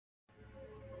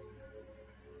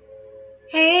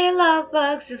love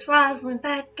bugs, it's Roslynn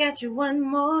back at you one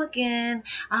more again.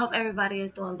 I hope everybody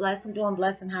is doing blessed. I'm doing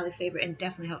blessed and highly favored, and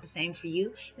definitely hope the same for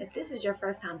you. And if this is your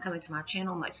first time coming to my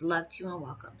channel, much love to you and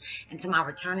welcome. And to my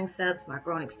returning subs, my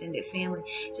growing extended family,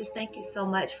 just thank you so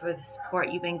much for the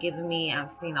support you've been giving me.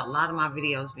 I've seen a lot of my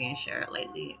videos being shared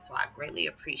lately, so I greatly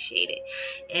appreciate it.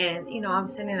 And I'm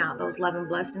sending out those love and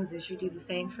blessings as you do the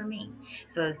same for me.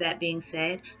 So as that being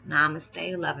said,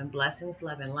 namaste, love and blessings,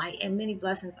 love and light, and many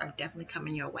blessings are definitely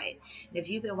coming your way. And if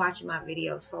you've been watching my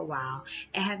videos for a while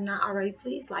and have not already,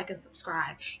 please like and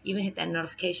subscribe. Even hit that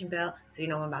notification bell so you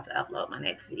know when I'm about to upload my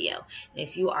next video. And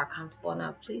if you are comfortable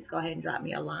enough, please go ahead and drop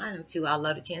me a line or two. I'd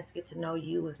love a chance to get to know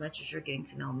you as much as you're getting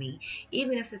to know me,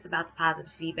 even if it's about the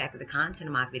positive feedback of the content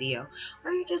of my video,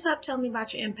 or you're just up telling me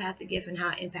about your empathic gift and how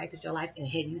it impacted your life and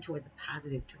heading you towards a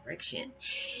positive direction.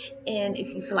 And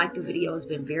if you feel like the video has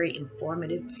been very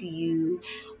informative to you,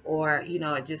 or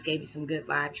it just gave you some good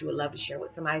vibes, you would love to share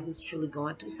with somebody who's truly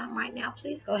going through something right now,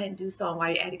 please go ahead and do so. And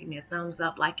while you're at it, give me a thumbs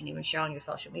up, like, and even share on your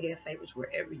social media favorites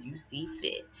wherever you see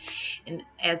fit. And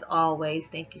as always,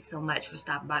 thank you so much for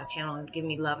stopping by the channel and giving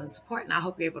me love and support. And I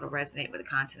hope you're able to resonate with the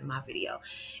content of my video.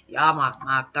 Y'all,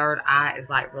 my third eye is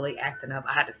like really acting up.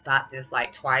 I had to stop this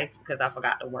like twice because I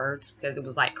forgot the words, because it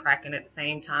was like cracking at the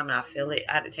same time and I feel it.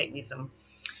 I had to take me some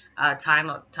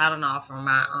Tylenol for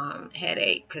my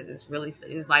headache, because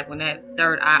it's like when that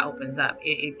third eye opens up,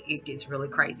 it gets really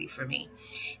crazy for me.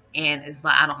 And it's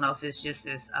like, I don't know if it's just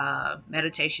this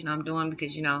meditation I'm doing,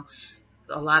 because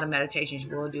a lot of meditations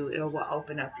you will do, it will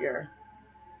open up your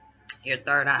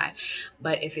third eye.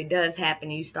 But if it does happen,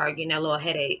 you start getting that little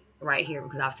headache right here,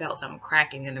 because I felt something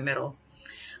cracking in the middle.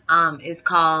 It's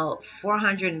called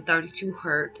 432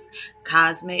 Hertz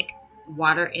Cosmic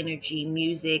Water Energy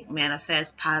Music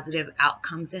Manifest Positive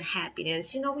Outcomes and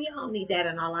Happiness. We all need that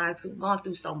in our lives. We're going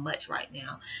through so much right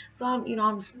now. So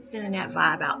I'm sending that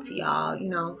vibe out to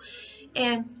y'all,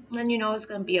 and then it's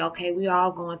gonna be okay. We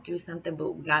all going through something,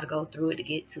 but we got to go through it to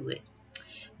get to it.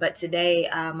 But today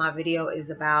my video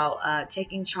is about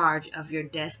taking charge of your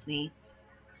destiny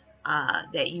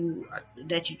that you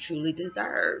truly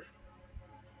deserve.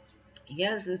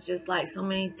 Yes, it's just like so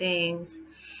many things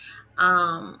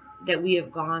that we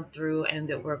have gone through and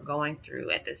that we're going through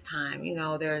at this time.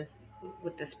 There's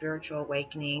with the spiritual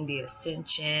awakening, the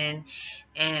ascension,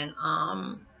 and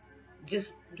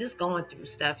just going through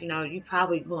stuff. You're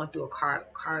probably going through a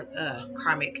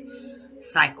karmic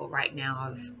cycle right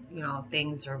now of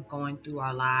things are going through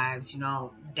our lives.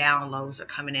 Downloads are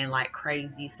coming in like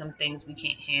crazy. Some things we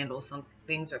can't handle. Some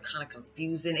things are kind of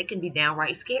confusing. It can be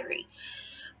downright scary,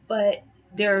 but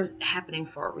they're happening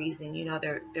for a reason.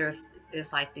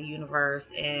 It's like the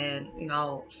universe and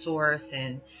source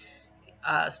and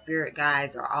spirit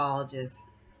guides are all just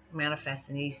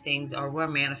manifesting these things, or we're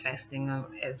manifesting them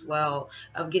as well,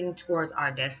 of getting towards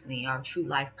our destiny, our true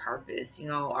life purpose,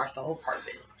 our soul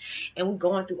purpose. And we're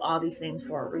going through all these things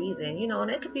for a reason,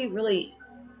 and it could be really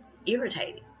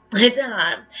irritating at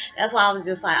times. That's why I was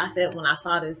just like, I said, when I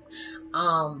saw this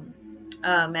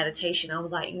meditation, I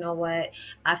was like, you know what,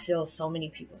 I feel so many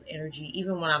people's energy.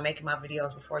 Even when I'm making my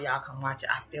videos before y'all come watch it,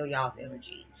 I feel y'all's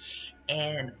energy.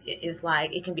 And it's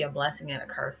like, it can be a blessing and a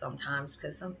curse sometimes,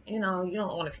 because you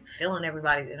don't want to be feeling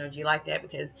everybody's energy like that,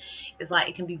 because it's like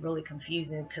it can be really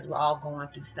confusing, because we're all going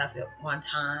through stuff at one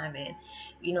time. And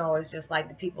it's just like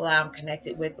the people that I'm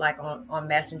connected with, like on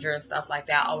Messenger and stuff like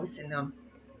that, I always send them,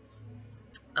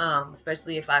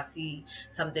 especially if I see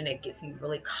something that gets me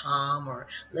really calm or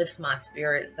lifts my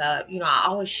spirits up, I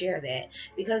always share that,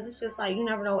 because it's just like, you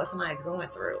never know what somebody's going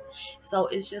through. So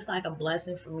it's just like a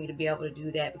blessing for me to be able to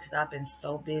do that, because I've been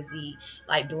so busy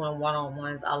like doing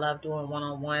one-on-ones. I love doing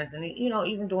one-on-ones, and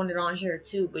even doing it on here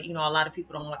too. But a lot of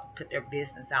people don't want to put their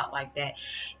business out like that,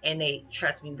 and they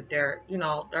trust me with their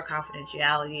their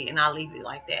confidentiality, and I leave it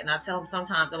like that. And I tell them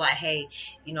sometimes, they're like, hey,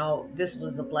 this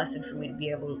was a blessing for me to be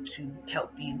able to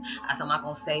help you. I'm not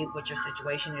gonna say what your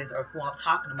situation is or who I'm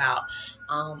talking about,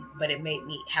 but it made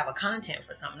me have a content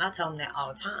for something. I tell them that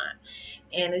all the time.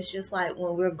 And it's just like,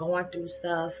 when we're going through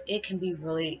stuff, it can be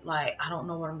really like, I don't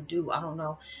know what I'm gonna do. I don't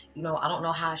know, I don't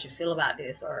know how I should feel about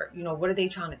this, or what are they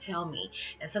trying to tell me?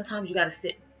 And sometimes you got to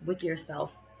sit with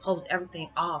yourself, close everything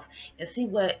off, and see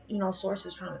what source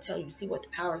is trying to tell you, see what the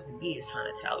powers that be is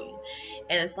trying to tell you.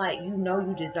 And it's like,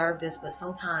 you deserve this, but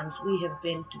sometimes we have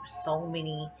been through so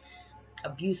many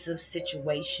abusive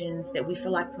situations, that we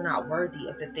feel like we're not worthy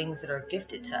of the things that are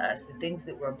gifted to us, the things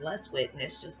that we're blessed with. And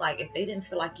it's just like, if they didn't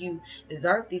feel like you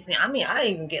deserve these things, I mean, I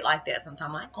even get like that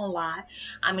sometimes. I ain't gonna lie.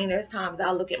 I mean, there's times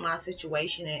I look at my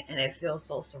situation and it feels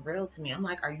so surreal to me. I'm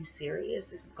like, are you serious?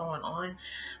 This is going on?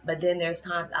 But then there's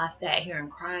times I sat here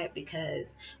and cried,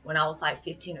 because when I was like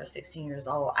 15 or 16 years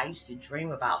old, I used to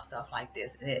dream about stuff like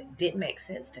this, and it didn't make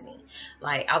sense to me.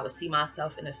 Like, I would see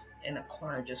myself in a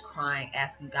corner just crying,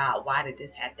 asking God, why did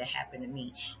this have to happen to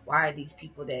me? Why are these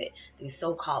people that these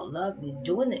so-called love me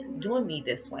doing me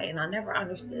this way? And I never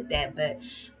understood that, but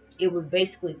it was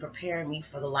basically preparing me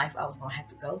for the life I was going to have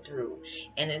to go through.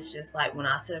 And it's just like, when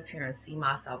I sit up here and see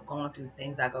myself going through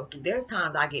things I go through, there's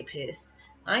times I get pissed.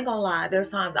 I ain't gonna lie, there's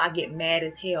times I get mad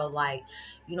as hell. Like,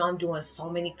 I'm doing so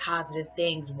many positive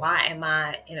things. Why am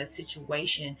I in a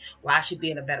situation where I should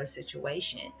be in a better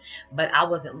situation? But I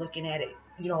wasn't looking at it.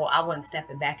 I wasn't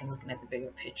stepping back and looking at the bigger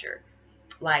picture.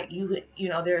 Like,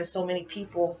 there are so many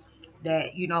people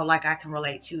that, like, I can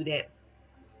relate to,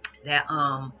 that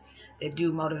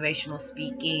do motivational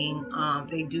speaking.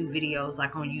 They do videos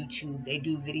like on YouTube. They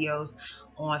do videos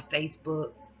on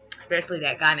Facebook. Especially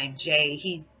that guy named Jay.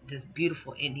 He's this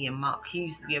beautiful Indian monk. He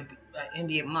used to be an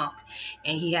Indian monk,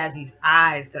 and he has these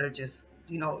eyes that are just,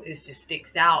 it just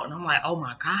sticks out. And I'm like, oh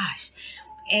my gosh.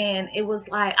 And it was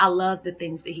like, I love the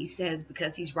things that he says,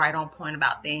 because he's right on point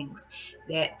about things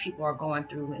that people are going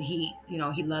through. And he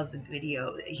loves the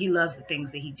video. He loves the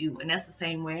things that he do. And that's the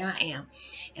same way I am.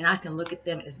 And I can look at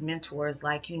them as mentors,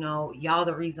 like, y'all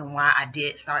the reason why I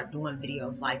did start doing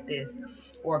videos like this.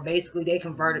 Or basically they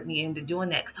converted me into doing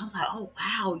that, because I was like, oh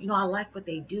wow, I like what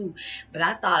they do. But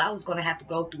I thought I was going to have to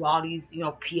go through all these,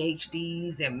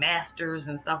 PhDs and masters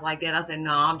and stuff like that. I said,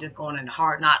 no, I'm just going into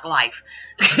hard knock life.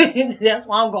 That's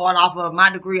why I'm going off of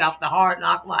my degree, off the hard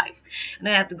knock life. And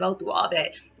I have to go through all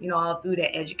that, all through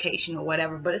that education or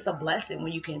whatever. But it's a blessing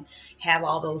when you can have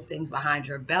all those things behind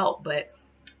your belt. But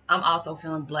I'm also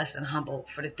feeling blessed and humbled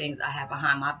for the things I have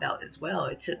behind my belt as well.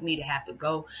 It took me to have to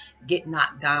go get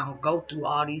knocked down, go through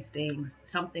all these things,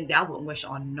 something that I wouldn't wish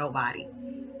on nobody.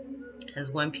 Because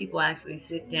when people actually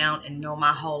sit down and know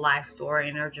my whole life story,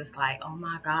 and they're just like, oh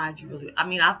my God, you really, I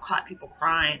mean, I've caught people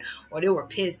crying, or they were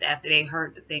pissed after they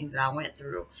heard the things that I went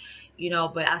through,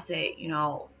 but I said,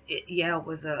 it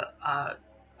was a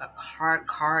hard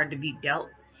card to be dealt.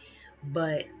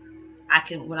 But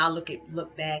when I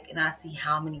look back and I see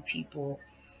how many people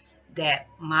that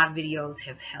my videos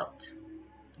have helped,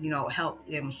 help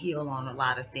them heal on a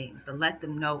lot of things, to let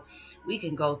them know we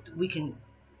can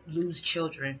lose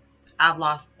children. I've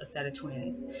lost a set of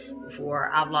twins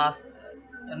before. I've lost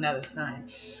another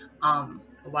son a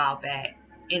while back,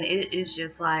 and it's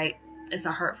just like, it's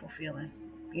a hurtful feeling,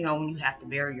 when you have to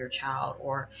bury your child,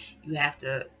 or you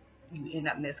end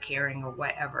up miscarrying or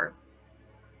whatever.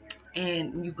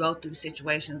 And you go through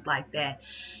situations like that,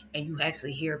 and you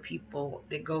actually hear people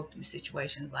that go through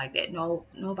situations like that.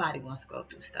 Nobody wants to go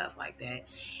through stuff like that.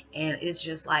 And it's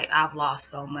just like, I've lost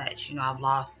so much. I've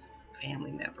lost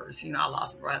family members. I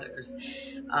lost brothers,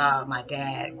 my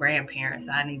dad, grandparents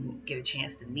I didn't even get a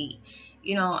chance to meet.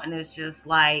 And it's just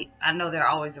like, I know they're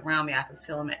always around me. I can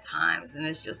feel them at times. And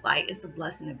it's just like, it's a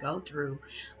blessing to go through.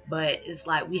 But it's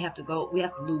like, we have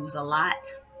to lose a lot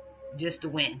just to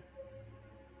win.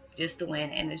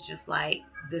 And it's just like,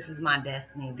 this is my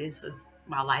destiny. This is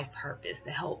my life purpose, to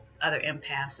help other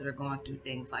empaths that are going through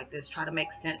things like this, try to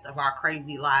make sense of our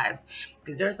crazy lives.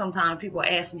 Because there's sometimes people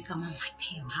ask me something, I'm like,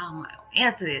 damn, how am I going to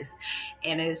answer this?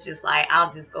 And it's just like, I'll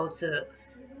just go to the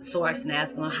source and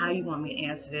ask them, how you want me to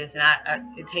answer this?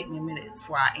 And it take me a minute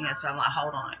before I answer. I'm like,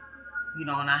 hold on.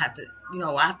 And I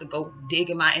have to go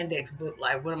dig in my index book,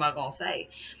 like, what am I going to say?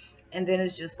 And then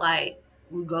it's just like,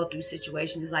 we go through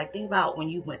situations. It's like, think about when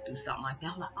you went through something like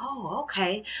that. I'm like, oh,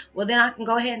 okay. Well, then I can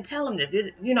go ahead and tell them that,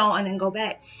 and then go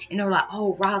back. And they're like,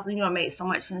 oh, Roslynn, it made so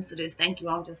much sense to this. Thank you.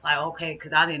 I'm just like, okay,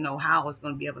 because I didn't know how I was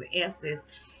going to be able to answer this,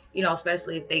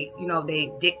 especially if they,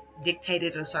 they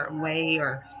dictated a certain way,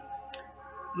 or,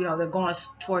 they're going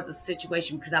towards a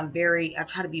situation, because I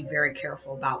try to be very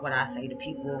careful about what I say to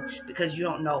people, because you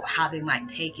don't know how they might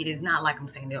take it. It's not like I'm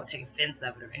saying they'll take offense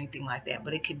of it or anything like that,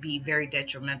 but it could be very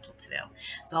detrimental to them.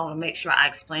 So I want to make sure I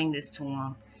explain this to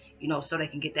them, so they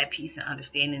can get that peace and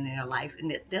understanding in their life.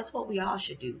 And that's what we all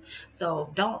should do. So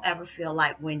don't ever feel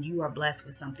like, when you are blessed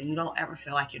with something, you don't ever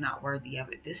feel like you're not worthy of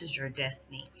it. This is your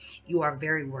destiny. You are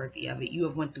very worthy of it. You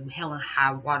have went through hell and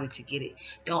high water to get it.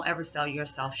 Don't ever sell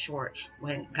yourself short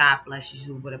when God blesses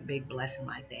you with a big blessing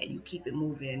like that. You keep it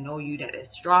moving, and know you that a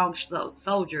strong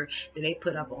soldier that they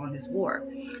put up on this war.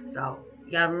 So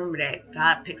you gotta remember that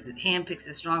God handpicks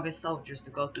the strongest soldiers to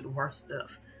go through the worst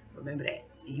stuff. Remember that.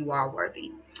 You are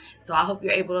worthy. So I hope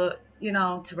you're able to, you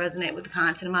know, to resonate with the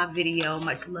content of my video.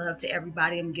 Much love to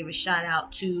everybody. I'm gonna give a shout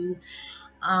out to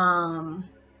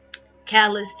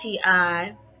Catalyst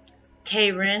T.I.,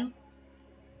 Karen,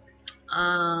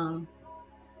 um,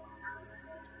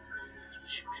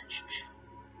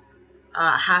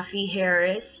 Hafi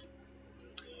Harris,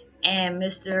 and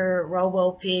Mr.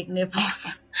 Robo Pig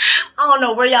Nipples. I don't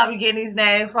know where y'all be getting these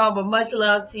names from, but much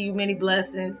love to you, many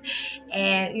blessings.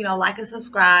 And, you know, like and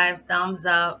subscribe, thumbs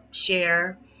up,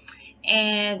 share,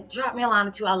 and drop me a line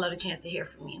or two. I love the chance to hear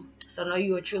from you. So know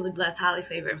you are truly blessed, highly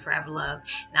favored, and forever loved.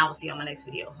 And I will see you on my next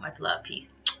video. Much love.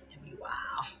 Peace.